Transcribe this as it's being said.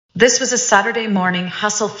This was a Saturday morning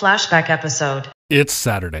hustle flashback episode. It's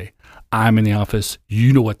Saturday. I'm in the office.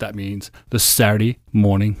 You know what that means. The Saturday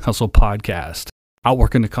Morning Hustle Podcast. I'll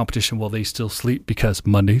work in the competition while they still sleep because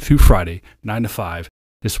Monday through Friday, 9 to 5,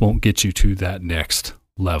 this won't get you to that next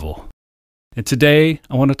level. And today,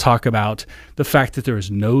 I want to talk about the fact that there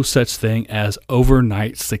is no such thing as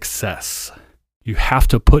overnight success. You have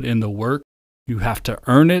to put in the work. You have to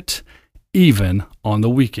earn it, even on the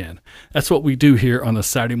weekend. That's what we do here on the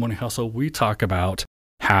Saturday Morning Hustle. We talk about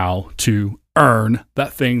how to earn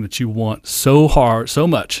that thing that you want so hard, so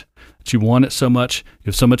much, that you want it so much, you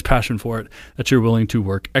have so much passion for it, that you're willing to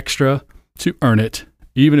work extra to earn it,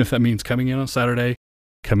 even if that means coming in on Saturday,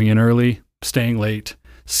 coming in early, staying late,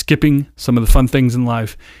 skipping some of the fun things in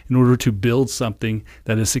life in order to build something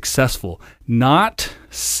that is successful, not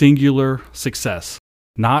singular success.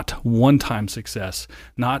 Not one-time success,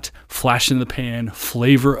 not flash in the pan,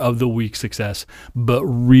 flavor of the week success, but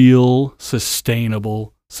real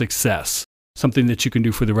sustainable success. Something that you can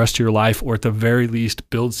do for the rest of your life, or at the very least,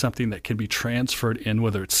 build something that can be transferred in,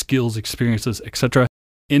 whether it's skills, experiences, etc.,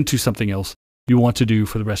 into something else you want to do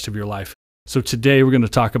for the rest of your life. So today we're going to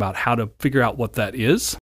talk about how to figure out what that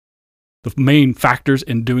is, the main factors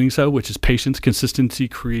in doing so, which is patience, consistency,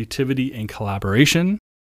 creativity, and collaboration.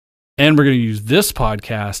 And we're going to use this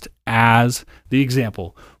podcast as the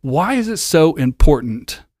example. Why is it so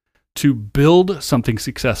important to build something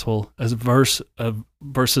successful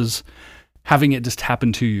versus having it just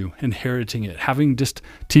happen to you, inheriting it, having just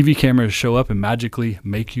TV cameras show up and magically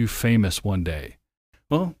make you famous one day?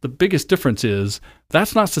 Well, the biggest difference is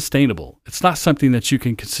that's not sustainable. It's not something that you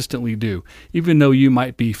can consistently do. Even though you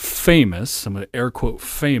might be famous, I'm going to air quote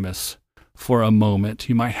famous, for a moment,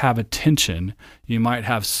 you might have attention, you might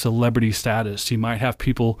have celebrity status, you might have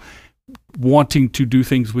people wanting to do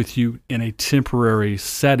things with you in a temporary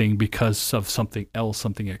setting because of something else,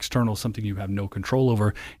 something external, something you have no control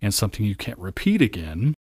over, and something you can't repeat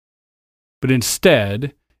again. But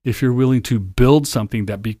instead, if you're willing to build something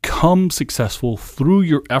that becomes successful through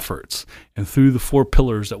your efforts and through the 4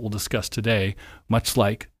 pillars that we'll discuss today, much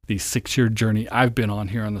like the 6-year journey I've been on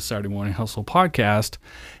here on the Saturday Morning Hustle podcast,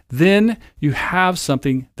 then you have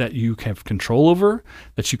something that you have control over,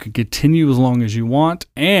 that you can continue as long as you want,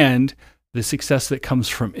 and the success that comes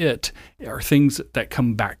from it are things that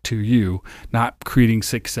come back to you, not creating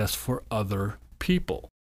success for other people.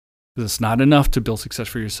 It's not enough to build success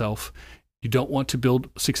for yourself. You don't want to build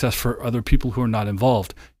success for other people who are not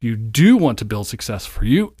involved. You do want to build success for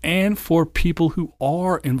you and for people who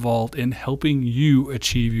are involved in helping you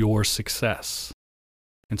achieve your success.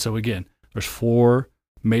 And so again, there's 4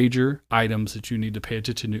 major items that you need to pay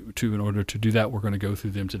attention to in order to do that. We're going to go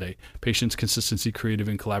through them today. Patience, consistency, creative,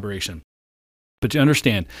 and collaboration. But you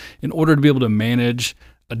understand, in order to be able to manage,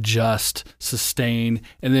 adjust, sustain,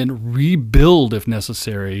 and then rebuild, if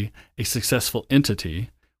necessary, a successful entity,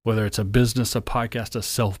 whether it's a business, a podcast, a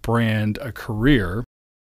self-brand, a career,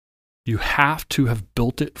 you have to have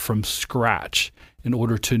built it from scratch in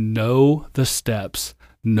order to know the steps,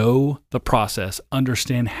 know the process,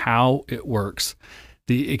 understand how it works,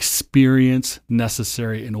 the experience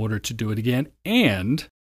necessary in order to do it again. And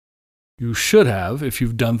you should have, if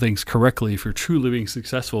you've done things correctly, if you're truly being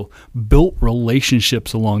successful, built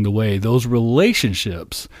relationships along the way. Those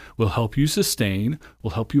relationships will help you sustain,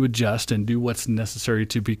 will help you adjust and do what's necessary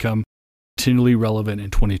to become continually relevant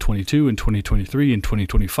in 2022 and 2023 and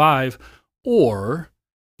 2025. Or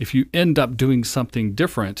if you end up doing something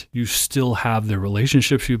different, you still have the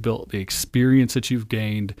relationships you built, the experience that you've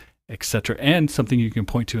gained, etc., and something you can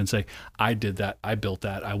point to and say, I did that, I built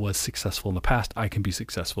that, I was successful in the past, I can be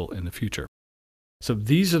successful in the future. So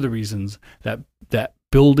these are the reasons that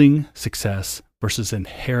building success versus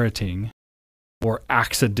inheriting or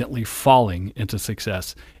accidentally falling into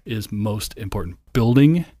success is most important.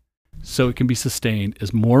 Building so it can be sustained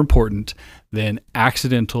is more important than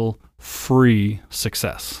accidental free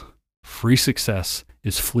success. Free success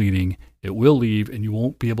is fleeting. It will leave and you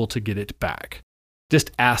won't be able to get it back.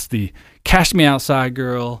 Just ask the Cash Me Outside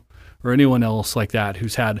girl or anyone else like that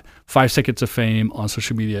who's had 5 seconds of fame on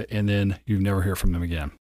social media and then you never hear from them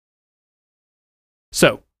again.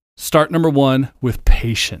 So start number 1 with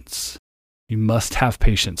patience. You must have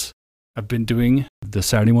patience. I've been doing the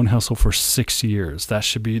Saturday Morning Hustle for 6 years. That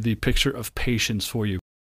should be the picture of patience for you.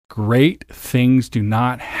 Great things do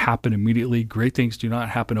not happen immediately. Great things do not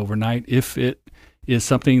happen overnight. If it is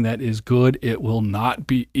something that is good, it will not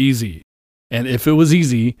be easy. And if it was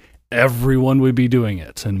easy, everyone would be doing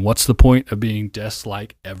it. And what's the point of being just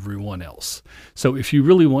like everyone else? So if you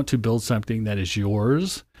really want to build something that is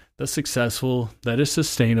yours, that's successful, that is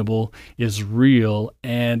sustainable, is real,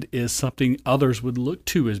 and is something others would look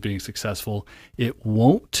to as being successful. It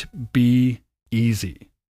won't be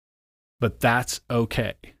easy, but that's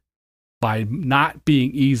okay. By not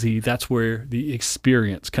being easy, that's where the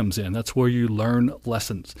experience comes in. That's where you learn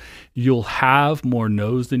lessons. You'll have more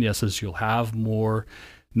no's than yeses. You'll have more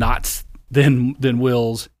nots than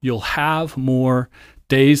wills. You'll have more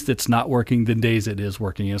days that's not working than days it is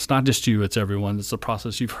working. And it's not just you, it's everyone. It's a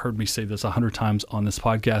process. You've heard me say this 100 times on this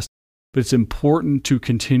podcast, but it's important to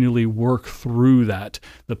continually work through that.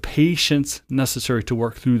 The patience necessary to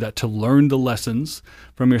work through that, to learn the lessons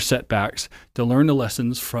from your setbacks, to learn the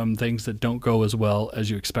lessons from things that don't go as well as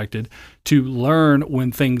you expected, to learn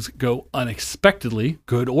when things go unexpectedly,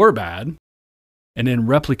 good or bad, and then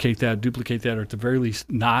replicate that, duplicate that, or at the very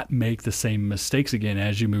least not make the same mistakes again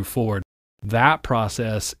as you move forward. That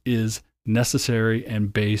process is necessary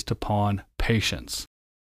and based upon patience.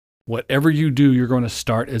 Whatever you do, you're going to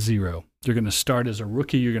start as zero. You're going to start as a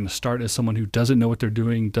rookie. You're going to start as someone who doesn't know what they're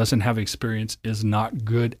doing, doesn't have experience, is not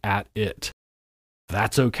good at it.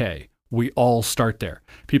 That's okay. We all start there.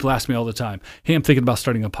 People ask me all the time, hey, I'm thinking about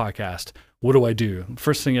starting a podcast. What do I do?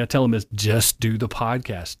 First thing I tell them is just do the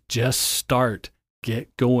podcast. Just start.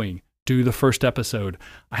 Get going. Do the first episode.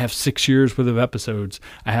 I have 6 years worth of episodes.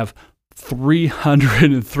 I have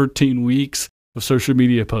 313 weeks of social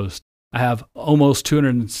media posts. I have almost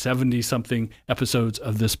 270 something episodes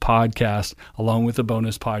of this podcast, along with a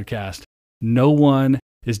bonus podcast. No one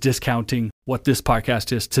is discounting what this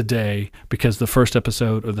podcast is today because the first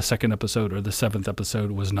episode or the second episode or the seventh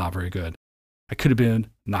episode was not very good. I could have been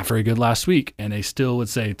not very good last week, and they still would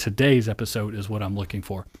say today's episode is what I'm looking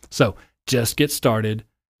for. So just get started,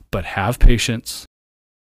 but have patience.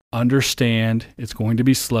 Understand it's going to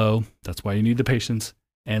be slow. That's why you need the patience.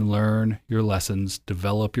 And learn your lessons,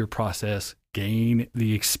 develop your process, gain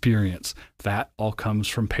the experience. That all comes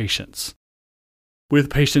from patience. With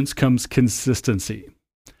patience comes consistency.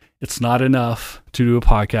 It's not enough to do a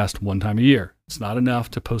podcast one time a year. It's not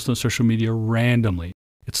enough to post on social media randomly.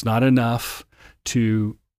 It's not enough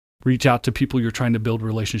to reach out to people you're trying to build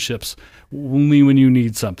relationships only when you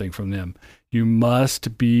need something from them. You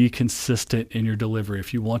must be consistent in your delivery.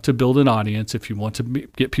 If you want to build an audience, if you want to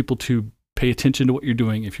get people to pay attention to what you're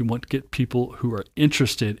doing, if you want to get people who are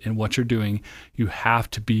interested in what you're doing, you have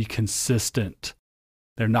to be consistent.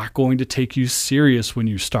 They're not going to take you serious when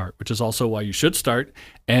you start, which is also why you should start.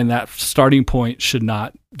 And that starting point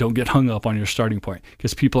don't get hung up on your starting point,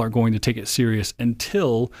 because people aren't going to take it serious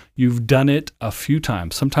until you've done it a few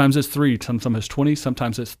times. Sometimes it's 3, sometimes it's 20,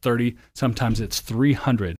 sometimes it's 30, sometimes it's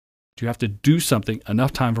 300. You have to do something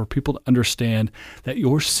enough time for people to understand that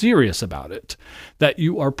you're serious about it, that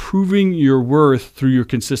you are proving your worth through your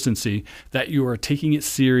consistency, that you are taking it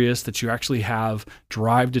serious, that you actually have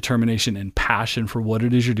drive, determination, and passion for what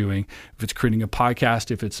it is you're doing. If it's creating a podcast,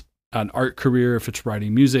 if it's an art career, if it's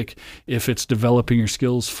writing music, if it's developing your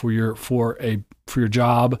skills for your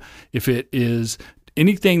job, if it is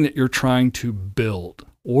anything that you're trying to build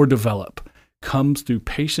or develop, comes through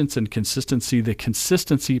patience and consistency. The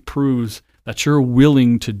consistency proves that you're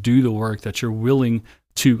willing to do the work, that you're willing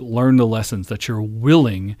to learn the lessons, that you're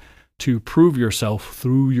willing to prove yourself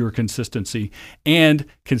through your consistency. And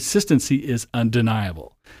consistency is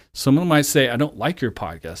undeniable. Someone might say, I don't like your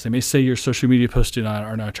podcast. They may say your social media posts are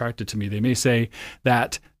not attracted to me. They may say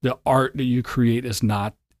that the art that you create is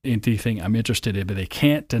not anything I'm interested in, but they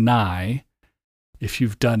can't deny if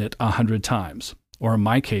you've done it 100 times. Or in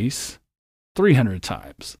my case, 300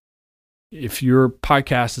 times. If your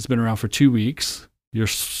podcast has been around for 2 weeks, you're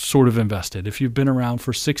sort of invested. If you've been around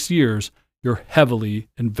for 6 years, you're heavily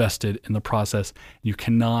invested in the process. You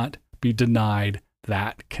cannot be denied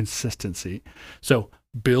that consistency. So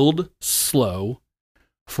build slow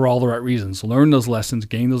for all the right reasons. Learn those lessons,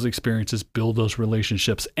 gain those experiences, build those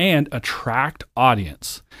relationships, and attract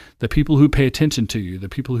audience. The people who pay attention to you, the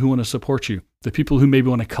people who want to support you, the people who maybe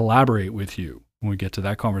want to collaborate with you when we get to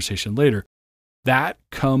that conversation later. That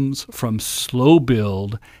comes from slow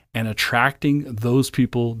build and attracting those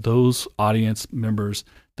people, those audience members,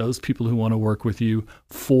 those people who want to work with you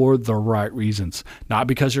for the right reasons. Not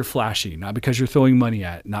because you're flashy, not because you're throwing money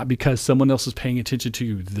at it, not because someone else is paying attention to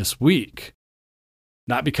you this week,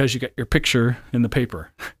 not because you got your picture in the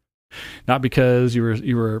paper, not because you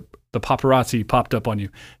were the paparazzi popped up on you,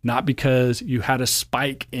 not because you had a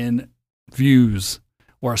spike in views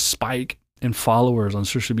or a spike in followers on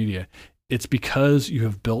social media. It's because you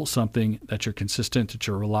have built something that you're consistent, that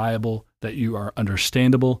you're reliable, that you are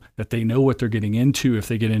understandable, that they know what they're getting into if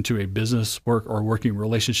they get into a business work or working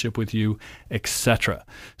relationship with you, etc.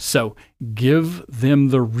 So give them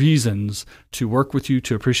the reasons to work with you,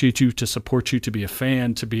 to appreciate you, to support you, to be a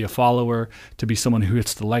fan, to be a follower, to be someone who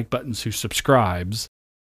hits the like buttons, who subscribes,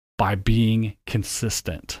 by being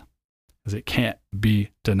consistent, because it can't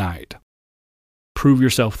be denied. Prove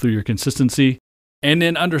yourself through your consistency. And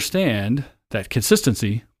then understand that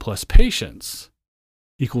consistency plus patience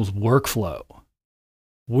equals workflow.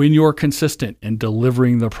 When you're consistent in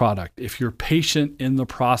delivering the product, if you're patient in the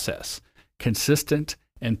process, consistent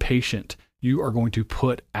and patient, you are going to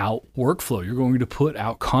put out workflow. You're going to put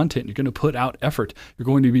out content. You're going to put out effort. You're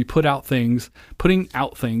going to be putting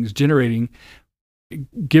out things, generating,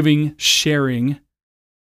 giving, sharing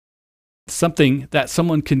something that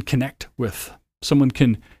someone can connect with, someone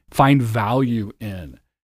can find value in.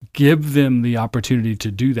 Give them the opportunity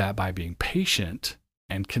to do that by being patient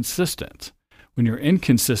and consistent. When you're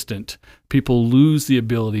inconsistent, people lose the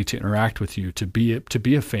ability to interact with you, to be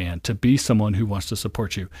a fan, to be someone who wants to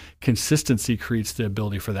support you. Consistency creates the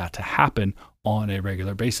ability for that to happen on a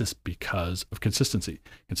regular basis because of consistency.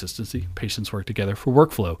 Consistency, patience work together for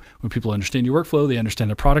workflow. When people understand your workflow, they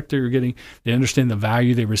understand the product that you're getting, they understand the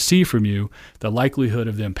value they receive from you, the likelihood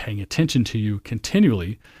of them paying attention to you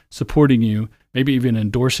continually, supporting you, maybe even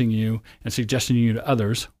endorsing you and suggesting you to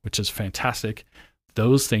others, which is fantastic.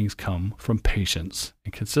 Those things come from patience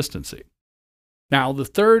and consistency. Now, the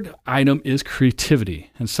third item is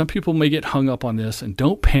creativity. And some people may get hung up on this, and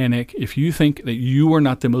don't panic if you think that you are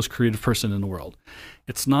not the most creative person in the world.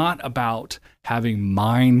 It's not about having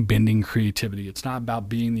mind-bending creativity. It's not about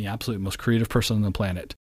being the absolute most creative person on the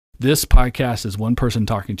planet. This podcast is one person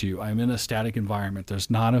talking to you. I'm in a static environment. There's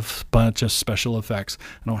not a bunch of special effects.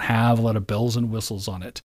 I don't have a lot of bells and whistles on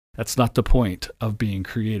it. That's not the point of being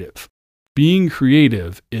creative. Being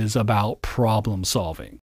creative is about problem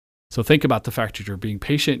solving. So think about the fact that you're being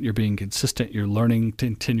patient, you're being consistent, you're learning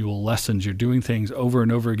continual lessons, you're doing things over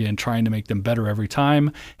and over again, trying to make them better every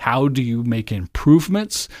time. How do you make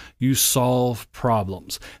improvements? You solve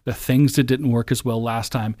problems. The things that didn't work as well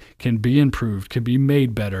last time can be improved, can be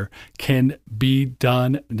made better, can be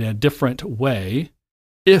done in a different way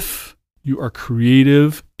if you are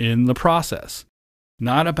creative in the process.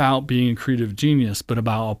 Not about being a creative genius, but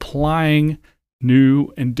about applying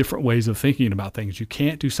new and different ways of thinking about things. You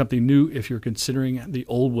can't do something new if you're considering the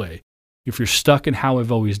old way. If you're stuck in how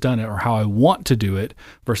I've always done it or how I want to do it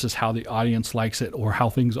versus how the audience likes it or how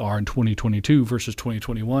things are in 2022 versus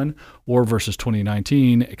 2021 or versus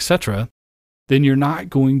 2019, etc., then you're not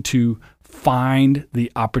going to find the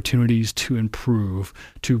opportunities to improve,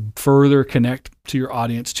 to further connect to your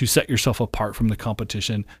audience, to set yourself apart from the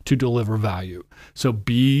competition, to deliver value. So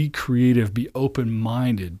be creative, be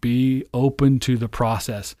open-minded, be open to the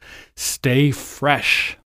process, stay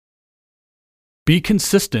fresh, be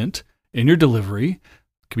consistent in your delivery,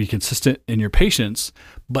 be consistent in your patience,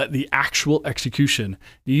 but the actual execution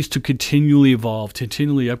needs to continually evolve,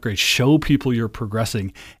 continually upgrade, show people you're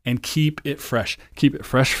progressing, and keep it fresh. Keep it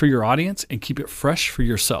fresh for your audience and keep it fresh for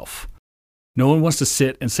yourself. No one wants to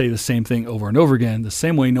sit and say the same thing over and over again, the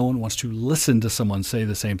same way no one wants to listen to someone say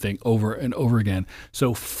the same thing over and over again.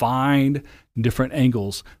 So find different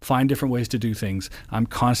angles, find different ways to do things. I'm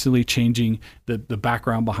constantly changing the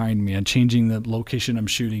background behind me and changing the location I'm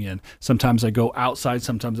shooting in. Sometimes I go outside,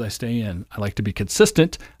 sometimes I stay in. I like to be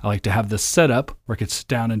consistent. I like to have this setup where I can sit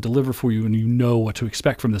down and deliver for you and you know what to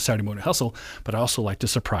expect from the Saturday Morning Hustle, but I also like to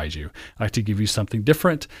surprise you. I like to give you something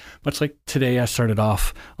different. Much like today, I started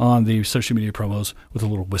off on the social media promos with a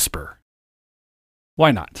little whisper.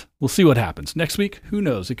 Why not? We'll see what happens. Next week, who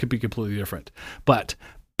knows? It could be completely different. But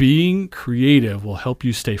being creative will help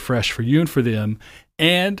you stay fresh for you and for them.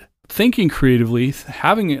 And thinking creatively,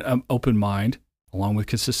 having an open mind, along with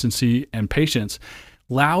consistency and patience,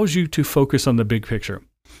 allows you to focus on the big picture.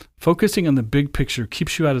 Focusing on the big picture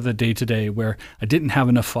keeps you out of the day-to-day where I didn't have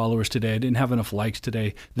enough followers today. I didn't have enough likes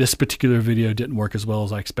today. This particular video didn't work as well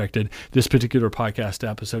as I expected. This particular podcast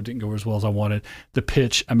episode didn't go as well as I wanted. The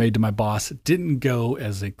pitch I made to my boss didn't go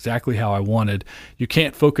as exactly how I wanted. You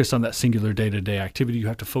can't focus on that singular day-to-day activity. You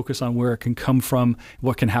have to focus on where it can come from,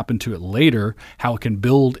 what can happen to it later, how it can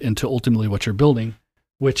build into ultimately what you're building,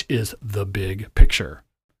 which is the big picture.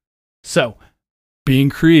 So,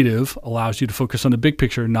 being creative allows you to focus on the big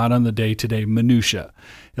picture, not on the day-to-day minutia.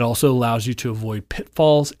 It also allows you to avoid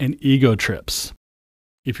pitfalls and ego trips.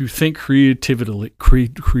 If you think creatively,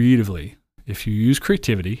 if you use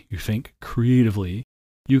creativity, you think creatively,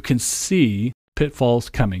 you can see pitfalls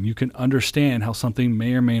coming. You can understand how something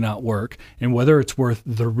may or may not work and whether it's worth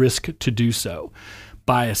the risk to do so.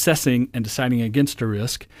 By assessing and deciding against a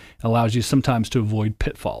risk, it allows you sometimes to avoid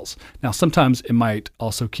pitfalls. Now, sometimes it might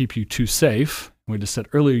also keep you too safe. We just said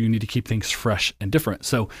earlier, you need to keep things fresh and different.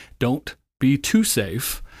 So don't be too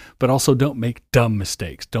safe, but also don't make dumb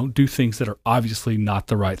mistakes. Don't do things that are obviously not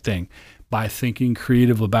the right thing. By thinking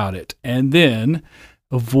creative about it, and then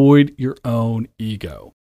avoid your own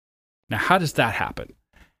ego. Now, how does that happen?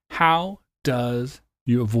 How do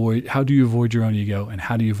you avoid your own ego, and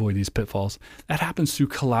how do you avoid these pitfalls? That happens through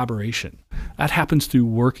collaboration. That happens through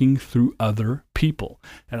working through other people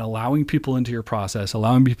and allowing people into your process,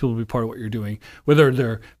 allowing people to be part of what you're doing, whether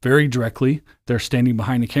they're very directly, they're standing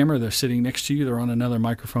behind the camera, they're sitting next to you, they're on another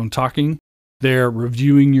microphone talking, they're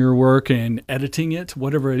reviewing your work and editing it,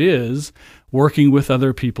 whatever it is, working with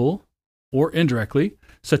other people or indirectly,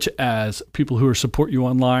 such as people who support you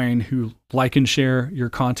online, who like and share your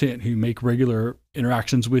content, who make regular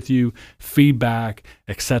interactions with you, feedback,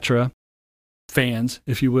 etc. Fans,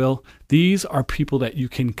 if you will. These are people that you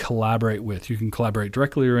can collaborate with. You can collaborate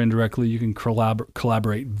directly or indirectly. You can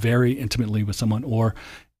collaborate very intimately with someone or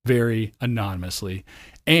very anonymously,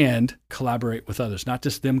 and collaborate with others, not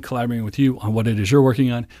just them collaborating with you on what it is you're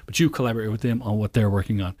working on, but you collaborate with them on what they're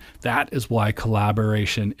working on. That is why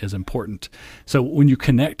collaboration is important. So when you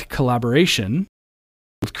connect collaboration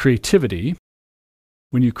with creativity,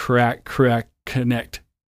 when you connect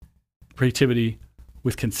creativity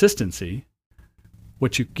with consistency,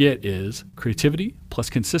 what you get is creativity plus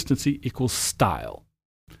consistency equals style.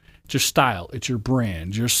 It's your style, it's your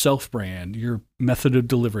brand, your self-brand, your method of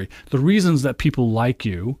delivery. The reasons that people like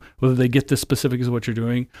you, whether they get this specific as what you're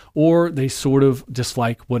doing, or they sort of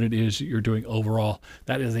dislike what it is you're doing overall,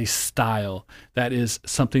 that is a style. That is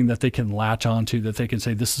something that they can latch onto, that they can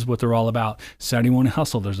say, this is what they're all about. Saturday morning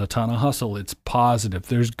hustle, there's a ton of hustle. It's positive.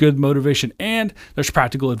 There's good motivation, and there's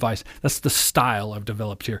practical advice. That's the style I've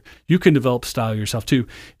developed here. You can develop style yourself too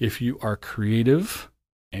if you are creative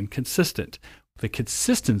and consistent. The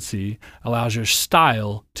consistency allows your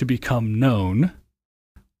style to become known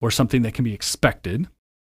or something that can be expected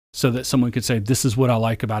so that someone could say, this is what I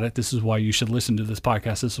like about it. This is why you should listen to this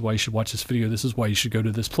podcast. This is why you should watch this video. This is why you should go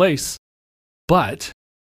to this place. But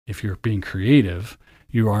if you're being creative,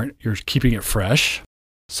 you're keeping it fresh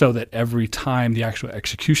so that every time the actual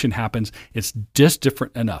execution happens, it's just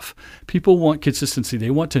different enough. People want consistency. They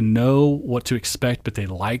want to know what to expect, but they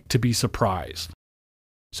like to be surprised.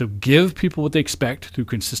 So give people what they expect through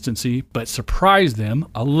consistency, but surprise them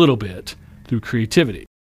a little bit through creativity.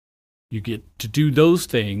 You get to do those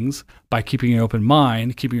things by keeping an open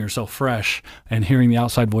mind, keeping yourself fresh, and hearing the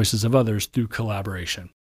outside voices of others through collaboration.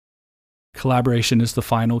 Collaboration is the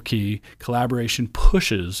final key. Collaboration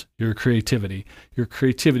pushes your creativity. Your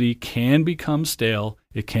creativity can become stale.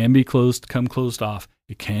 It can become closed off.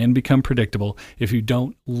 It can become predictable if you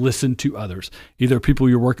don't listen to others, either people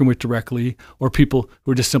you're working with directly or people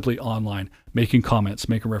who are just simply online, making comments,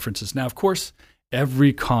 making references. Now, of course,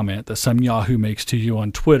 every comment that some Yahoo makes to you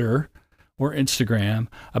on Twitter or Instagram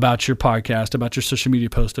about your podcast, about your social media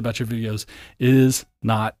post, about your videos is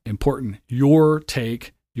not important. Your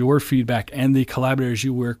take, your feedback, and the collaborators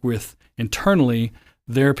you work with internally,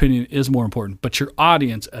 their opinion is more important, but your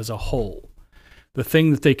audience as a whole, the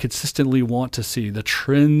thing that they consistently want to see, the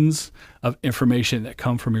trends of information that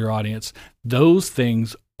come from your audience, those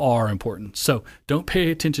things are important. So don't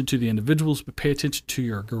pay attention to the individuals, but pay attention to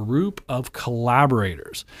your group of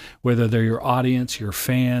collaborators, whether they're your audience, your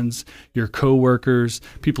fans, your coworkers,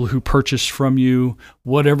 people who purchase from you,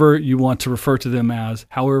 whatever you want to refer to them as,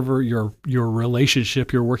 however your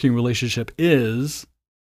relationship, your working relationship is,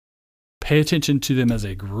 pay attention to them as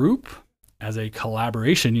a group, as a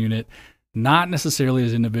collaboration unit, not necessarily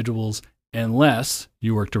as individuals, unless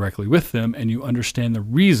you work directly with them and you understand the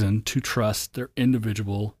reason to trust their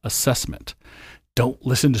individual assessment. Don't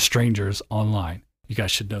listen to strangers online. You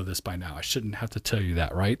guys should know this by now. I shouldn't have to tell you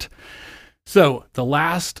that, right? So the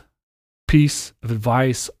last piece of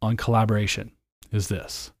advice on collaboration is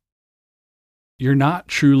this. You're not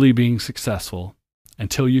truly being successful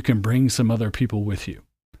until you can bring some other people with you,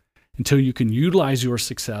 until you can utilize your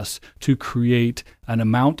success to create an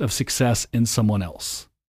amount of success in someone else.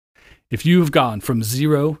 If you've gone from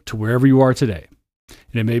zero to wherever you are today,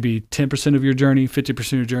 and it may be 10% of your journey, 50%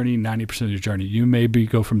 of your journey, 90% of your journey, you may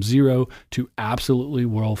go from zero to absolutely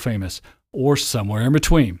world famous, or somewhere in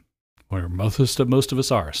between, where most of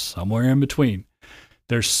us are, somewhere in between.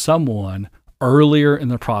 There's someone earlier in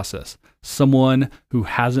the process, someone who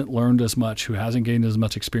hasn't learned as much, who hasn't gained as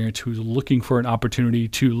much experience, who's looking for an opportunity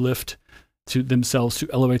to lift to themselves, to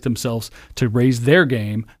elevate themselves, to raise their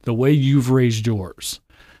game the way you've raised yours.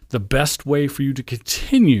 The best way for you to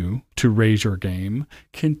continue to raise your game,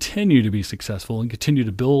 continue to be successful, and continue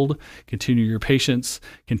to build, continue your patience,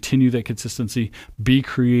 continue that consistency, be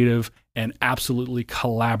creative, and absolutely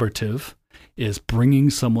collaborative is bringing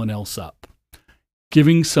someone else up.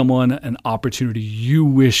 Giving someone an opportunity you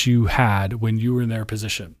wish you had when you were in their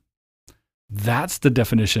position. That's the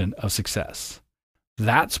definition of success.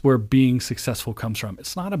 That's where being successful comes from.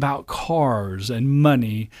 It's not about cars and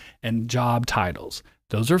money and job titles.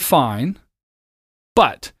 Those are fine.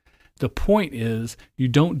 But the point is, you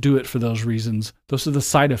don't do it for those reasons. Those are the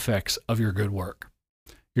side effects of your good work.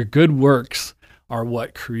 Your good works are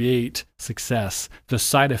what create success. The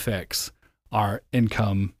side effects are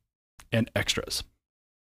income and extras.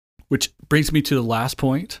 Which brings me to the last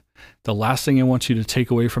point. The last thing I want you to take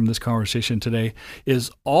away from this conversation today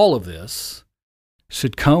is all of this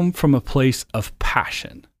should come from a place of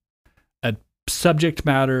passion, a subject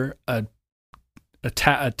matter, a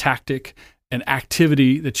tactic, an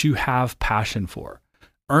activity that you have passion for.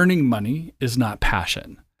 Earning money is not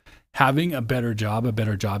passion. Having a better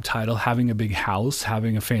job title, having a big house,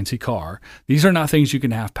 having a fancy car, these are not things you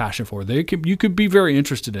can have passion for. You could be very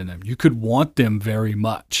interested in them. You could want them very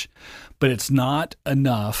much, but it's not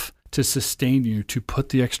enough to sustain you, to put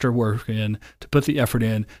the extra work in, to put the effort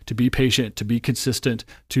in, to be patient, to be consistent,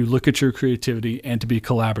 to look at your creativity, and to be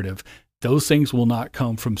collaborative. Those things will not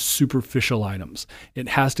come from superficial items. It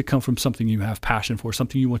has to come from something you have passion for,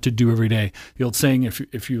 something you want to do every day. The old saying,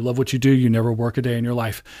 if you love what you do, you never work a day in your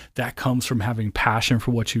life. That comes from having passion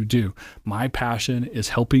for what you do. My passion is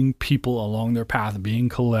helping people along their path, being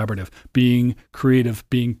collaborative, being creative,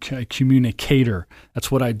 being a communicator.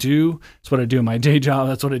 That's what I do. It's what I do in my day job.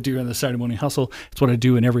 That's what I do in the Saturday Morning Hustle. It's what I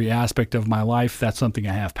do in every aspect of my life. That's something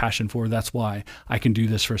I have passion for. That's why I can do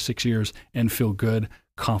this for 6 years and feel good,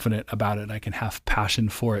 confident about it. I can have passion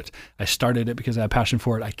for it. I started it because I have passion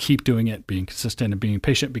for it. I keep doing it, being consistent and being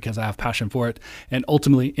patient because I have passion for it. And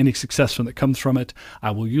ultimately, any success that comes from it,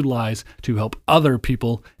 I will utilize to help other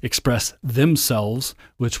people express themselves,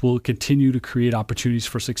 which will continue to create opportunities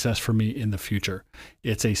for success for me in the future.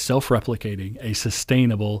 It's a self-replicating, a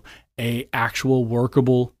sustainable, a actual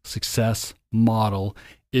workable success model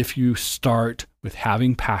if you start with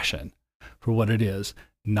having passion for what it is,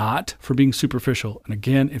 not for being superficial. And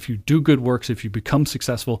again, if you do good works, if you become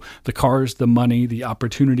successful, the cars, the money, the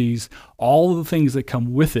opportunities, all the things that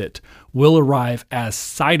come with it will arrive as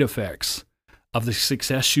side effects of the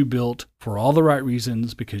success you built for all the right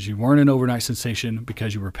reasons, because you weren't an overnight sensation,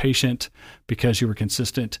 because you were patient, because you were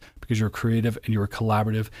consistent, because you were creative and you were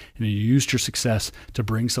collaborative, and you used your success to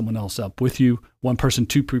bring someone else up with you. One person,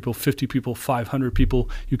 2 people, 50 people, 500 people.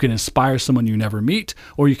 You can inspire someone you never meet,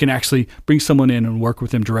 or you can actually bring someone in and work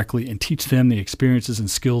with them directly and teach them the experiences and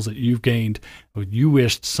skills that you've gained, what you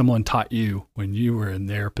wished someone taught you when you were in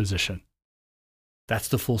their position. That's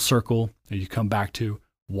the full circle that you come back to.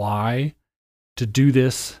 Why to do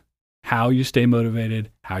this, how you stay motivated,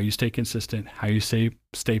 how you stay consistent, how you stay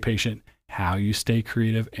patient, how you stay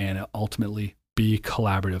creative, and ultimately be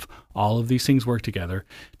collaborative. All of these things work together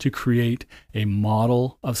to create a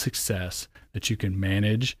model of success that you can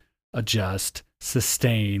manage, adjust,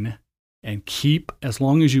 sustain, and keep as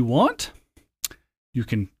long as you want. You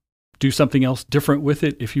can do something else different with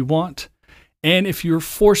it if you want. And if you're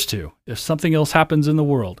forced to, if something else happens in the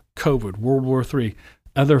world, COVID, World War III,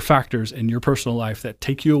 other factors in your personal life that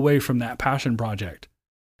take you away from that passion project,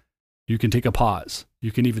 you can take a pause.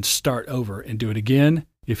 You can even start over and do it again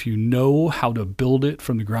if you know how to build it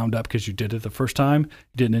from the ground up, because you did it the first time.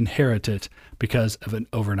 You didn't inherit it because of an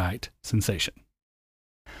overnight sensation.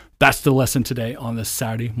 That's the lesson today on the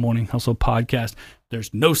Saturday Morning Hustle podcast.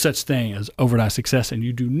 There's no such thing as overnight success, and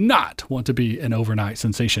you do not want to be an overnight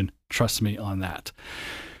sensation. Trust me on that.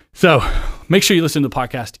 So make sure you listen to the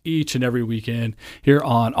podcast each and every weekend here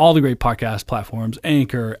on all the great podcast platforms: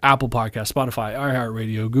 Anchor, Apple Podcasts, Spotify,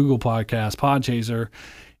 iHeartRadio, Google Podcasts, Podchaser,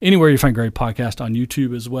 anywhere you find great podcasts, on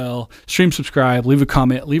YouTube as well. Stream, subscribe, leave a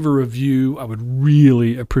comment, leave a review. I would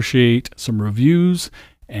really appreciate some reviews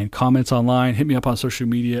and comments online. Hit me up on social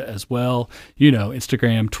media as well.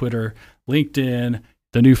 Instagram, Twitter, LinkedIn,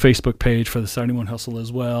 the new Facebook page for the Saturday Morning Hustle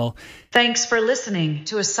as well. Thanks for listening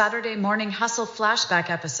to a Saturday Morning Hustle flashback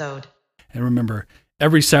episode. And remember,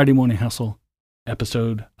 every Saturday Morning Hustle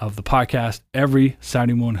episode of the podcast, every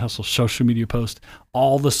Saturday Morning Hustle social media post,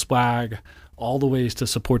 all the swag, all the ways to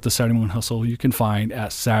support the Saturday Morning Hustle you can find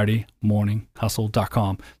at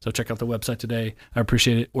SaturdayMorningHustle.com. So check out the website today. I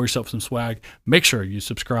appreciate it. Order yourself some swag. Make sure you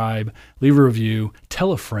subscribe, leave a review,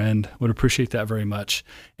 tell a friend. Would appreciate that very much.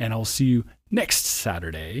 And I'll see you next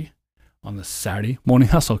Saturday on the Saturday Morning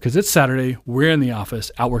Hustle, because it's Saturday. We're in the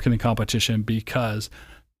office outworking the competition because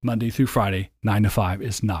Monday through Friday, 9 to 5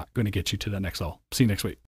 is not going to get you to the next level. See you next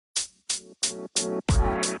week.